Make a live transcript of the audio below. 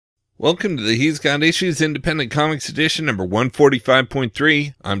Welcome to the He's Got Issues Independent Comics Edition number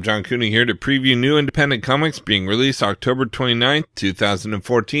 145.3. I'm John Cooney here to preview new independent comics being released October 29th,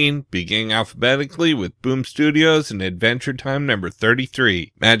 2014, beginning alphabetically with Boom Studios and Adventure Time number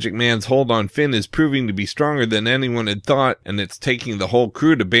 33. Magic Man's hold on Finn is proving to be stronger than anyone had thought, and it's taking the whole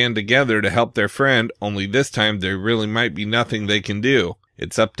crew to band together to help their friend, only this time there really might be nothing they can do.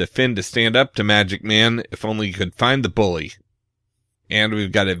 It's up to Finn to stand up to Magic Man, if only he could find the bully. And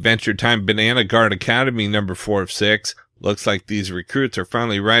we've got Adventure Time Banana Guard Academy number 4 of 6. Looks like these recruits are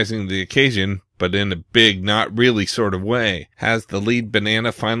finally rising to the occasion, but in a big, not really sort of way. Has the lead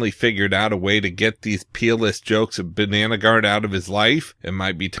banana finally figured out a way to get these peelless jokes of Banana Guard out of his life? It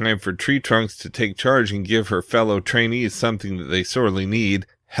might be time for Tree Trunks to take charge and give her fellow trainees something that they sorely need: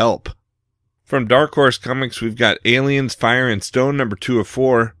 help. From Dark Horse Comics, we've got Aliens, Fire, and Stone number 2 of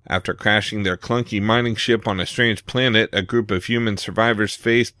 4. After crashing their clunky mining ship on a strange planet, a group of human survivors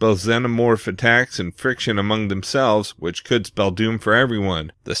face both xenomorph attacks and friction among themselves, which could spell doom for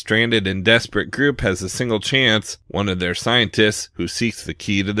everyone. The stranded and desperate group has a single chance: one of their scientists, who seeks the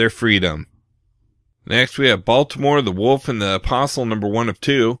key to their freedom. Next, we have Baltimore, the Wolf, and the Apostle number 1 of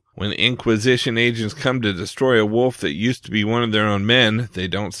 2. When Inquisition agents come to destroy a wolf that used to be one of their own men, they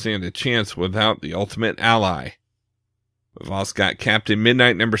don't stand a chance without the ultimate ally. We've also got Captain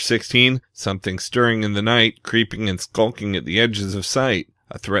Midnight number 16, something stirring in the night, creeping and skulking at the edges of sight.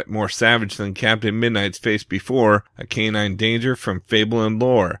 A threat more savage than Captain Midnight's faced before, a canine danger from fable and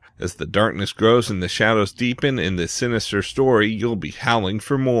lore. As the darkness grows and the shadows deepen in this sinister story, you'll be howling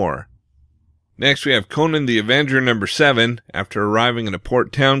for more. Next, we have Conan the Avenger number 7. After arriving in a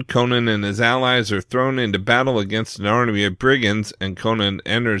port town, Conan and his allies are thrown into battle against an army of brigands, and Conan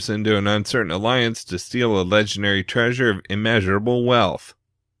enters into an uncertain alliance to steal a legendary treasure of immeasurable wealth.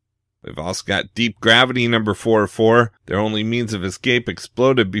 We've also got Deep Gravity number 4 of 4. Their only means of escape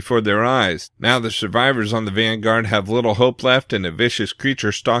exploded before their eyes. Now the survivors on the Vanguard have little hope left and a vicious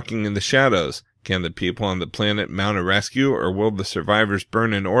creature stalking in the shadows. Can the people on the planet mount a rescue, or will the survivors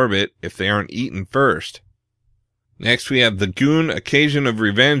burn in orbit if they aren't eaten first? Next, we have the Goon Occasion of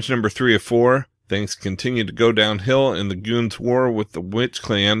Revenge number 3 of 4. Things continue to go downhill in the Goon's war with the Witch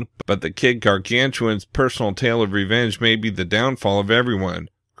Clan, but the Kid Gargantuan's personal tale of revenge may be the downfall of everyone.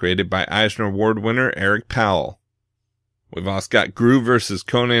 Created by Eisner Award winner Eric Powell. We've also got Groo Vs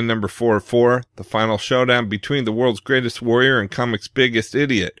Conan number 4 of 4, the final showdown between the world's greatest warrior and comics' biggest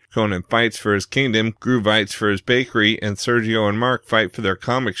idiot. Conan fights for his kingdom, Groo fights for his bakery, and Sergio and Mark fight for their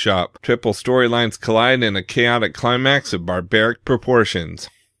comic shop. Triple storylines collide in a chaotic climax of barbaric proportions.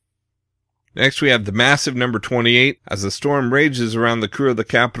 Next, we have the Massive number 28. As the storm rages around the crew of the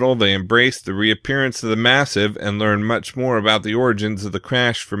Capitol, they embrace the reappearance of the Massive and learn much more about the origins of the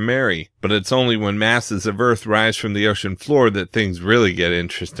crash from Mary. But it's only when masses of Earth rise from the ocean floor that things really get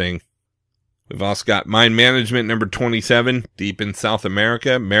interesting. We've also got Mind Management number 27. Deep in South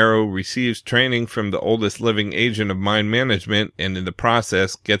America, Marrow receives training from the oldest living agent of mind management, and in the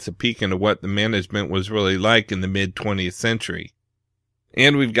process gets a peek into what the management was really like in the mid-20th century.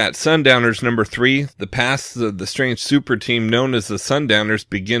 And we've got Sundowners number 3. The pasts of the strange super team known as the Sundowners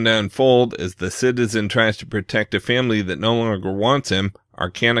begin to unfold as the citizen tries to protect a family that no longer wants him.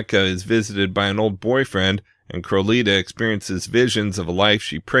 Arcanica is visited by an old boyfriend, and Crolita experiences visions of a life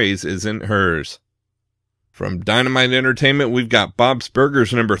she prays isn't hers. From Dynamite Entertainment, we've got Bob's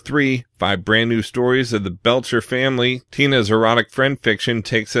Burgers number 3, 5 brand new stories of the Belcher family. Tina's erotic friend fiction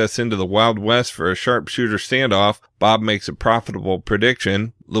takes us into the Wild West for a sharpshooter standoff. Bob makes a profitable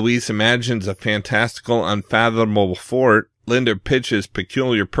prediction. Louise imagines a fantastical, unfathomable fort. Linda pitches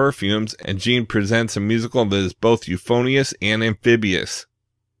peculiar perfumes, and Jean presents a musical that is both euphonious and amphibious.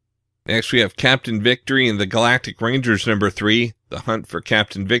 Next, we have Captain Victory and the Galactic Rangers number 3. The hunt for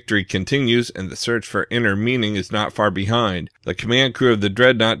Captain Victory continues, and the search for inner meaning is not far behind. The command crew of the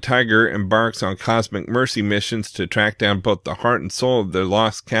Dreadnought Tiger embarks on cosmic mercy missions to track down both the heart and soul of their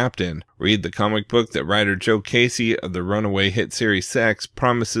lost captain. Read the comic book that writer Joe Casey of the runaway hit series Sex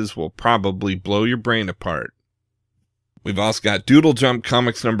promises will probably blow your brain apart. We've also got Doodle Jump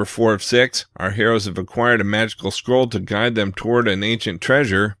Comics number 4 of 6. Our heroes have acquired a magical scroll to guide them toward an ancient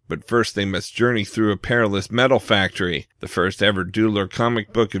treasure, but first they must journey through a perilous metal factory. The first ever Doodler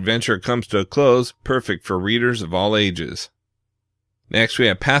comic book adventure comes to a close, perfect for readers of all ages. Next, we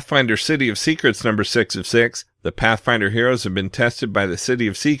have Pathfinder City of Secrets number 6 of 6. The Pathfinder heroes have been tested by the City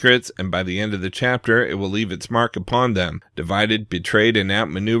of Secrets, and by the end of the chapter, it will leave its mark upon them. Divided, betrayed, and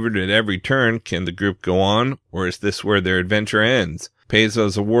outmaneuvered at every turn, can the group go on, or is this where their adventure ends?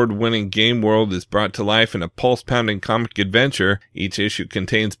 Paizo's award-winning game world is brought to life in a pulse-pounding comic adventure. Each issue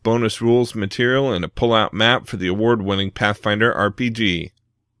contains bonus rules material and a pull-out map for the award-winning Pathfinder RPG.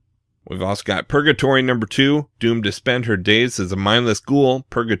 We've also got Purgatori number 2. Doomed to spend her days as a mindless ghoul,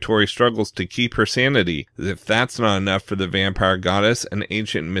 Purgatori struggles to keep her sanity. As if that's not enough for the vampire goddess, an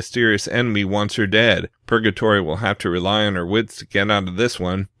ancient and mysterious enemy wants her dead. Purgatori will have to rely on her wits to get out of this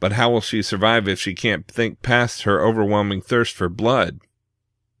one, but how will she survive if she can't think past her overwhelming thirst for blood?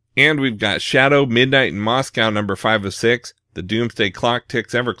 And we've got Shadow, Midnight in Moscow number 5 of 6. The doomsday clock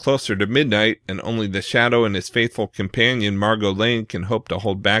ticks ever closer to midnight, and only the Shadow and his faithful companion Margot Lane can hope to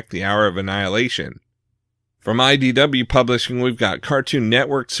hold back the hour of annihilation. From IDW Publishing, we've got Cartoon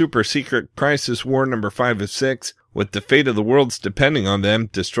Network Super Secret Crisis War number 5 of 6. With the fate of the worlds depending on them,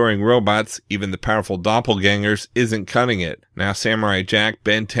 destroying robots, even the powerful doppelgangers, isn't cutting it. Now Samurai Jack,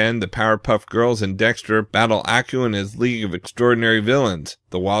 Ben 10, the Powerpuff Girls, and Dexter battle Aku and his League of Extraordinary Villains.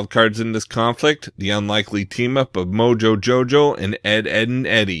 The wildcards in this conflict, the unlikely team-up of Mojo Jojo and Ed, Edd and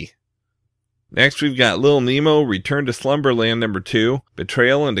Eddy. Next we've got Lil Nemo, Return to Slumberland number 2,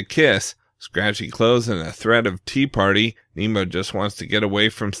 Betrayal and a Kiss. Scratchy clothes and a threat of tea party, Nemo just wants to get away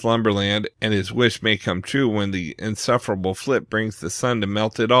from Slumberland, and his wish may come true when the insufferable Flip brings the sun to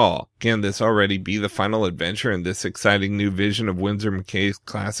melt it all. Can this already be the final adventure in this exciting new vision of Winsor McCay's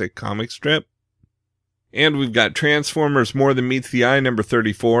classic comic strip? And we've got Transformers More Than Meets the Eye number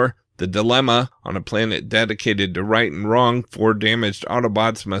 34. The dilemma: on a planet dedicated to right and wrong, 4 damaged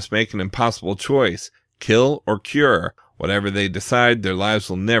Autobots must make an impossible choice: kill or cure. Whatever they decide, their lives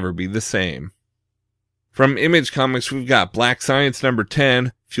will never be the same. From Image Comics, we've got Black Science number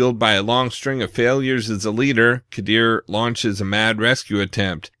 10. Fueled by a long string of failures as a leader, Kadir launches a mad rescue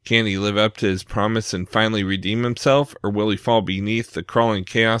attempt. Can he live up to his promise and finally redeem himself, or will he fall beneath the crawling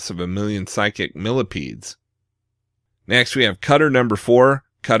chaos of a million psychic millipedes? Next, we have Cutter number 4.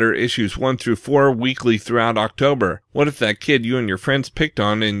 Cutter issues 1 through 4 weekly throughout October. What if that kid you and your friends picked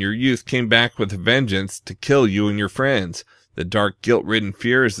on in your youth came back with a vengeance to kill you and your friends? The dark, guilt-ridden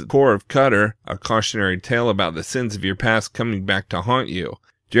fear is the core of Cutter, a cautionary tale about the sins of your past coming back to haunt you.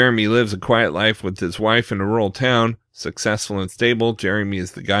 Jeremy lives a quiet life with his wife in a rural town. Successful and stable, Jeremy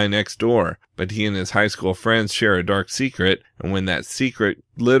is the guy next door. But he and his high school friends share a dark secret, and when that secret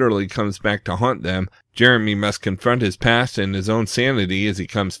literally comes back to haunt them, Jeremy must confront his past and his own sanity as he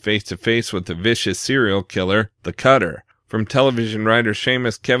comes face to face with the vicious serial killer, the Cutter. From television writer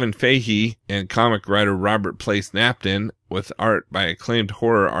Seamus Kevin Fahey and comic writer Robert Place Napton, with art by acclaimed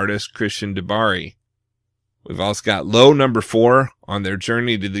horror artist Christian DeBari. We've also got Low number 4. On their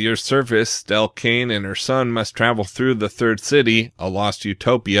journey to the Earth's surface, Stell Kane and her son must travel through the Third City, a lost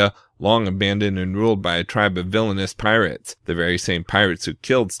utopia, long abandoned and ruled by a tribe of villainous pirates, the very same pirates who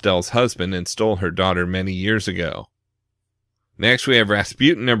killed Stell's husband and stole her daughter many years ago. Next we have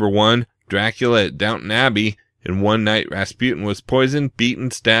Rasputin number 1, Dracula at Downton Abbey. In one night, Rasputin was poisoned,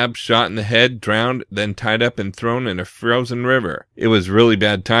 beaten, stabbed, shot in the head, drowned, then tied up and thrown in a frozen river. It was really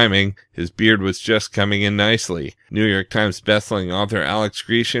bad timing. His beard was just coming in nicely. New York Times bestselling author Alex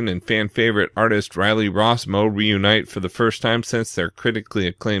Grecian and fan favorite artist Riley Rossmo reunite for the first time since their critically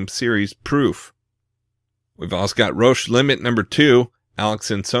acclaimed series Proof. We've also got Roche Limit number 2.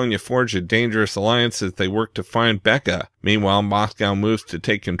 Alex and Sonya forge a dangerous alliance as they work to find Becca. Meanwhile, Moscow moves to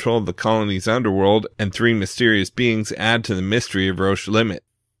take control of the colony's underworld, and 3 mysterious beings add to the mystery of Roche Limit.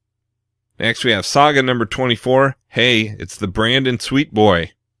 Next we have Saga number 24. Hey, it's the Brandon Sweet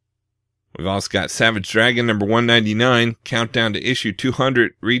Boy. We've also got Savage Dragon number 199. Countdown to issue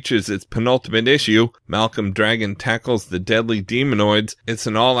 200 reaches its penultimate issue. Malcolm Dragon tackles the deadly demonoids. It's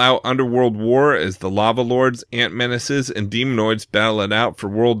an all-out underworld war as the lava lords, ant menaces, and demonoids battle it out for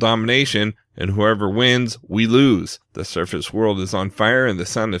world domination, and whoever wins, we lose. The surface world is on fire and the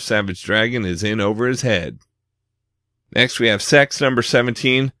son of Savage Dragon is in over his head. Next we have Sex number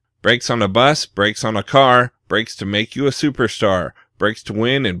 17. Brakes on a bus, brakes on a car, brakes to make you a superstar. Breaks to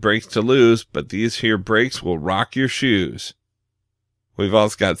win and breaks to lose, but these here breaks will rock your shoes. We've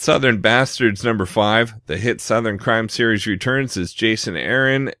also got Southern Bastards number 5. The hit Southern crime series returns as Jason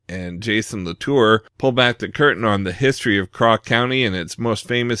Aaron and Jason Latour pull back the curtain on the history of Craw County and its most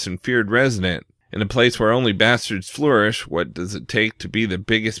famous and feared resident. In a place where only bastards flourish, what does it take to be the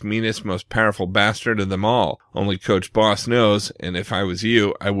biggest, meanest, most powerful bastard of them all? Only Coach Boss knows, and if I was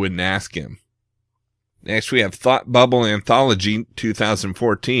you, I wouldn't ask him. Next we have Thought Bubble Anthology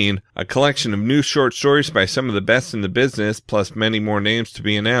 2014, a collection of new short stories by some of the best in the business, plus many more names to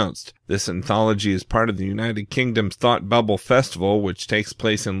be announced. This anthology is part of the United Kingdom's Thought Bubble Festival, which takes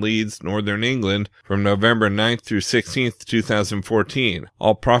place in Leeds, Northern England, from November 9th through 16th, 2014.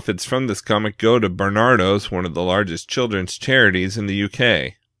 All profits from this comic go to Barnardo's, one of the largest children's charities in the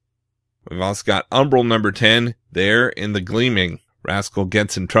UK. We've also got Umbral number 10, There in the Gleaming. Rascal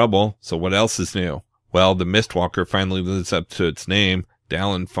gets in trouble, so what else is new? Well, the Mistwalker finally lives up to its name.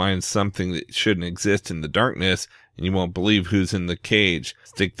 Dallin finds something that shouldn't exist in the darkness, and you won't believe who's in the cage.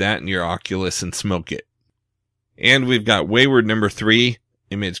 Stick that in your Oculus and smoke it. And we've got Wayward number 3,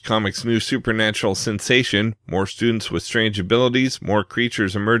 Image Comics' new supernatural sensation, more students with strange abilities, more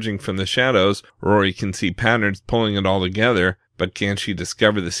creatures emerging from the shadows. Rory can see patterns pulling it all together, but can she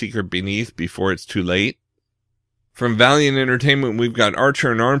discover the secret beneath before it's too late? From Valiant Entertainment, we've got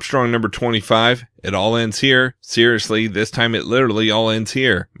Archer and Armstrong number 25. It all ends here. Seriously, this time it literally all ends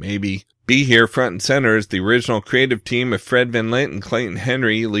here. Maybe. Be Here front and center as the original creative team of Fred Van Lent and Clayton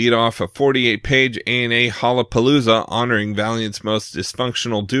Henry lead off a 48-page A&A Hollapalooza honoring Valiant's most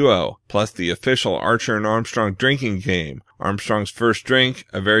dysfunctional duo, plus the official Archer and Armstrong drinking game, Armstrong's first drink,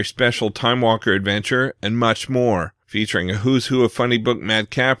 a very special Time Walker adventure, and much more. Featuring a who's who of funny book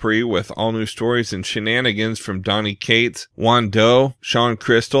Mad Capri with all new stories and shenanigans from Donnie Cates, Juan Doe, Sean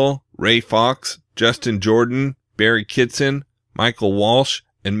Crystal, Ray Fox, Justin Jordan, Barry Kitson, Michael Walsh,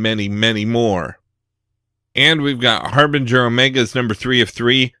 and many, many more. And we've got Harbinger Omega's number 3 of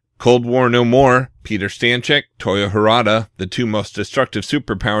 3, Cold War No More. Peter Stanchek, Toyo Harada, the two most destructive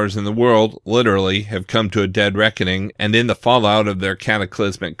superpowers in the world, literally, have come to a dead reckoning, and in the fallout of their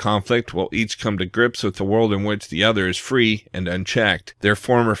cataclysmic conflict will each come to grips with the world in which the other is free and unchecked. Their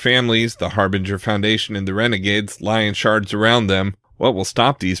former families, the Harbinger Foundation and the Renegades, lie in shards around them. What will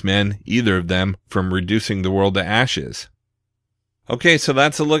stop these men, either of them, from reducing the world to ashes? Okay, so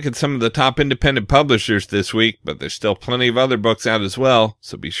that's a look at some of the top independent publishers this week, but there's still plenty of other books out as well,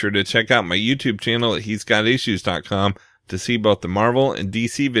 so be sure to check out my YouTube channel at he'sgotissues.com to see both the Marvel and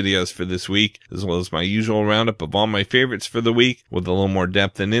DC videos for this week, as well as my usual roundup of all my favorites for the week with a little more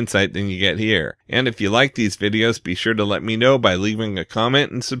depth and insight than you get here. And if you like these videos, be sure to let me know by leaving a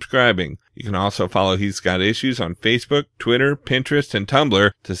comment and subscribing. You can also follow He's Got Issues on Facebook, Twitter, Pinterest, and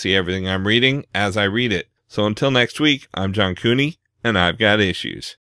Tumblr to see everything I'm reading as I read it. So until next week, I'm John Cooney, and I've got issues.